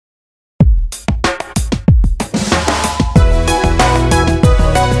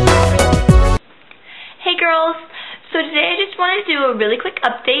So today I just wanted to do a really quick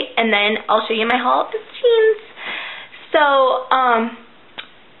update, and then I'll show you my haul of the jeans. So,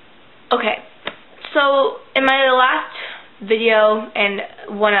 okay. So, in my last video,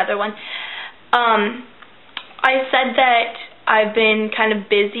 and one other one, I said that I've been kind of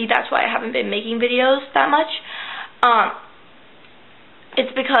busy. That's why I haven't been making videos that much.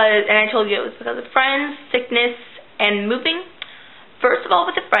 It's because, and I told you it was because of friends, sickness, and moving. First of all,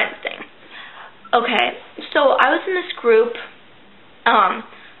 with the friends thing. Okay, so I was in this group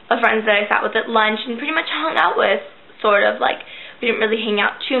of friends that I sat with at lunch and pretty much hung out with, sort of, like, we didn't really hang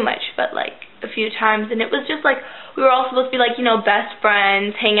out too much, but, like, a few times, and it was just, like, we were all supposed to be, like, you know, best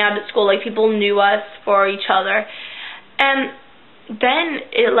friends, hang out at school, like, people knew us for each other, and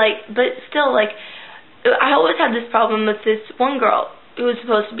then it, like, but still, like, I always had this problem with this one girl who was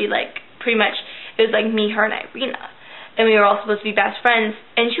supposed to be, like, pretty much, it was, like, me, her, and Irina, and we were all supposed to be best friends,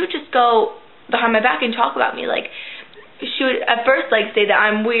 and she would just go behind my back and talk about me. Like, she would at first, like, say that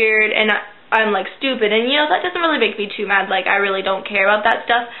I'm weird and I'm like stupid, and you know, that doesn't really make me too mad. Like, I really don't care about that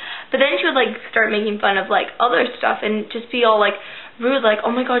stuff. But then she would, like, start making fun of, like, other stuff and just be all, like, rude, like,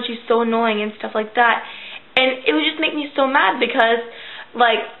 oh my god, she's so annoying and stuff like that. And it would just make me so mad because,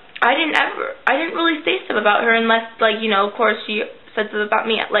 like, I didn't really say stuff about her unless, like, you know, of course she said stuff about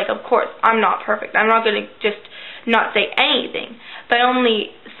me. Like, of course, I'm not perfect. I'm not gonna just not say anything. But I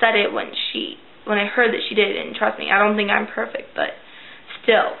only said it when I heard that she did it, and trust me, I don't think I'm perfect, but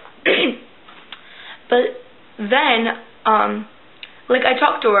still. But then, like, I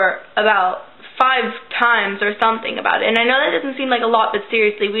talked to her about 5 times or something about it, and I know that doesn't seem like a lot, but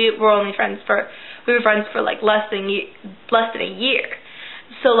seriously, we were friends for like less than a year.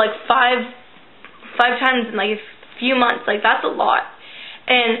 So, like, five times in, like, a few months, like, that's a lot.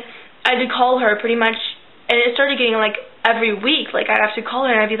 And I had to call her pretty much, and it started getting, like, every week. Like, I'd have to call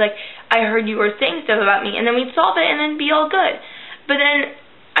her, and I'd be like, I heard you were saying stuff about me, and then we'd solve it, and then be all good. But then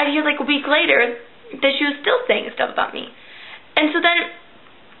I'd hear, like, a week later that she was still saying stuff about me. And so then,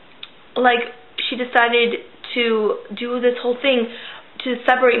 like, she decided to do this whole thing to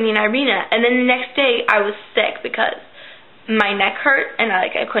separate me and Irina, and then the next day I was sick because my neck hurt, and I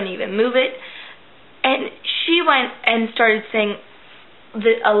couldn't even move it. And she went and started saying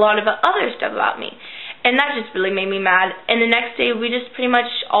a lot of other stuff about me. And that just really made me mad. And the next day, we just pretty much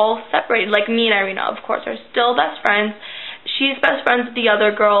all separated. Like, me and Irina, of course, are still best friends. She's best friends with the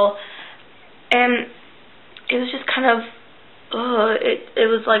other girl. And it was just kind of, it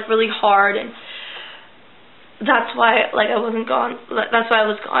was, like, really hard. And that's why, like, I was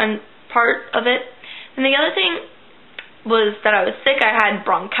gone part of it. And the other thing was that I was sick. I had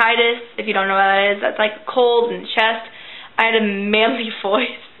bronchitis. If you don't know what that is, that's like a cold in the chest. I had a manly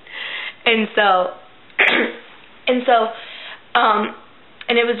voice. And so...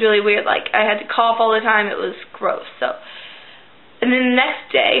 and it was really weird, like, I had to cough all the time, it was gross, so, and then the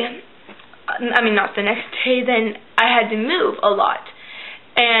next day, not the next day, then I had to move a lot,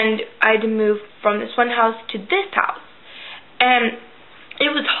 and I had to move from this one house to this house, and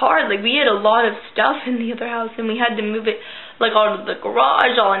it was hard, like, we had a lot of stuff in the other house, and we had to move it, like, all to the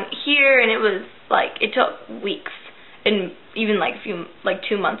garage, all in here, and it was, like, it took weeks, and even, like,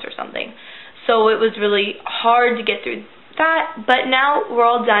 2 months or something. So it was really hard to get through that, but now we're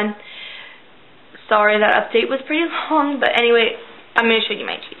all done. Sorry, that update was pretty long, but anyway, I'm going to show you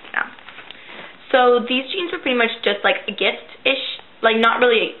my jeans now. So these jeans were pretty much just like a gift-ish, like not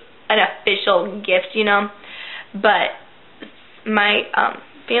really an official gift, you know, but my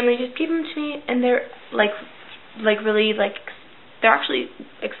family just gave them to me, and they're like really, like, they're actually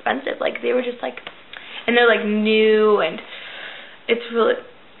expensive. Like, they were just like, and they're like new, and it's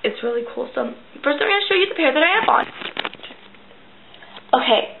really cool. So first I'm going to show you the pair that I have on.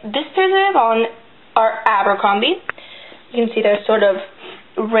 Okay, this pair that I have on are Abercrombie. You can see they're sort of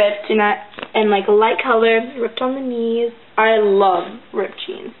ripped and like a light color, ripped on the knees. I love ripped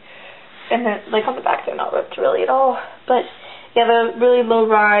jeans. And then, like, on the back they're not ripped really at all. But you have a really low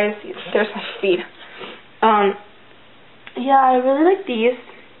rise. There's my feet. Yeah, I really like these.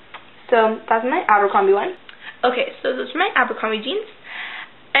 So that's my Abercrombie one. Okay, so those are my Abercrombie jeans.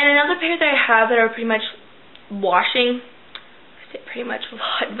 And another pair that I have that are pretty much washing, I say pretty much a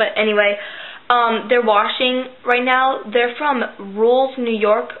lot, but anyway, they're washing right now. They're from Rules, New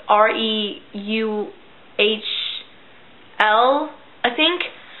York, REUHL, I think.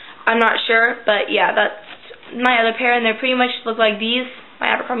 I'm not sure, but yeah, that's my other pair, and they pretty much look like these, my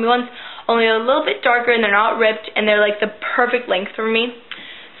Abercrombie ones, only a little bit darker, and they're not ripped, and they're like the perfect length for me.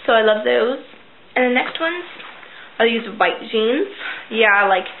 So I love those. And the next ones, I use white jeans. Yeah,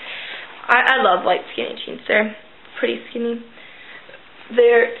 like, I love white skinny jeans. They're pretty skinny.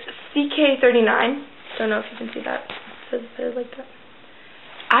 They're CK39. Don't know if you can see that. like that.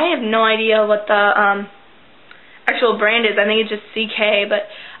 I have no idea what the actual brand is. I think it's just CK, but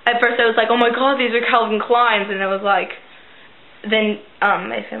at first I was like, oh my god, these are Calvin Klein's, and it was like, then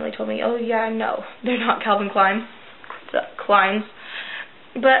my family told me, oh yeah, no, they're not Calvin Klein's.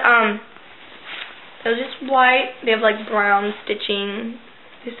 But they're just white. They have like brown stitching.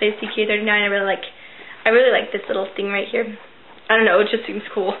 They say CK39. I really like this little thing right here. I don't know, it just seems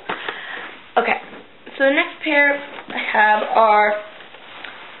cool. Okay, so the next pair I have are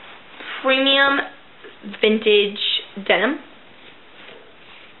premium vintage denim.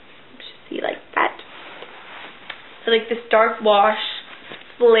 Just see like that. So like this dark wash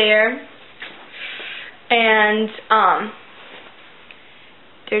flare, and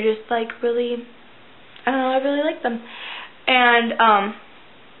they're just like really, I don't know, I really like them. And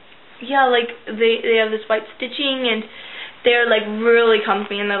yeah, like they have this white stitching, and they're like really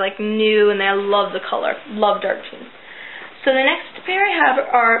comfy, and they're like new, and I love the color. Love dark jeans. So the next pair I have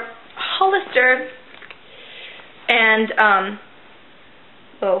are Hollister, and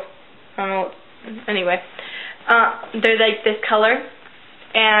oh, I don't know. Anyway, they're like this color,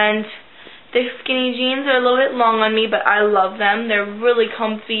 and their skinny jeans are a little bit long on me, but I love them. They're really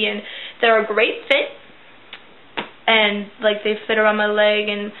comfy, and they're a great fit, and like they fit around my leg,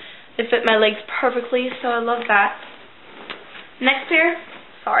 and they fit my legs perfectly, so I love that. Next pair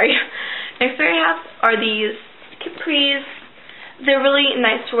I have are these capris. They're really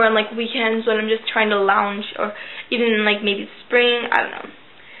nice to wear on like weekends when I'm just trying to lounge, or even in like maybe spring, I don't know.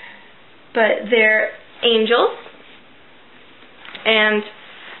 But they're angels, and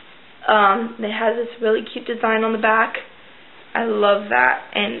they have this really cute design on the back. I love that,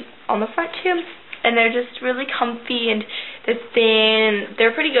 and on the front too. And they're just really comfy, and they're thin, and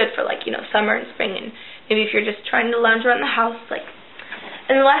they're pretty good for like, you know, summer and spring, and maybe if you're just trying to lounge around the house, like.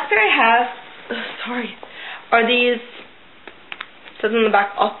 And the last pair I have, are these, it says on the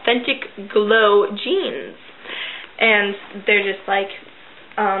back, Authentic Glow jeans. And they're just like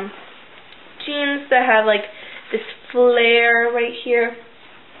jeans that have like this flare right here.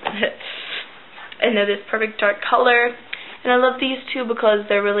 And they're this perfect dark color. And I love these two because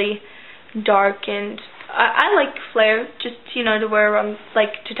they're really dark, and I like flare, just, you know, to wear around,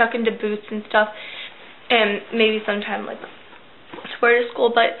 like to tuck into boots and stuff, and maybe sometime like to wear to school.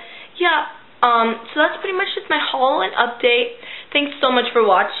 But yeah, so that's pretty much just my haul and update. Thanks so much for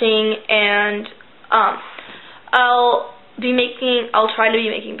watching, and I'll try to be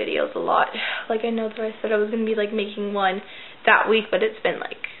making videos a lot. Like, I know that I said I was going to be like making one that week, but it's been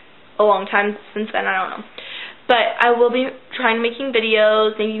like a long time since then, I don't know. But I will be trying making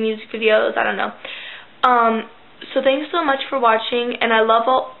videos, maybe music videos, I don't know. So thanks so much for watching, and I love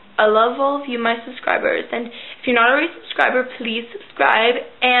all of you, my subscribers. And if you're not already a subscriber, please subscribe.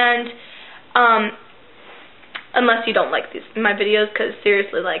 And unless you don't like my videos, because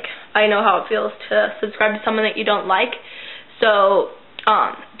seriously, like, I know how it feels to subscribe to someone that you don't like. So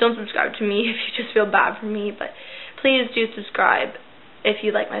don't subscribe to me if you just feel bad for me, but please do subscribe if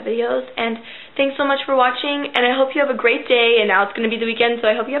you like my videos. And thanks so much for watching, and I hope you have a great day. And now it's going to be the weekend, so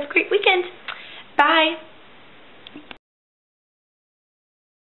I hope you have a great weekend. Bye.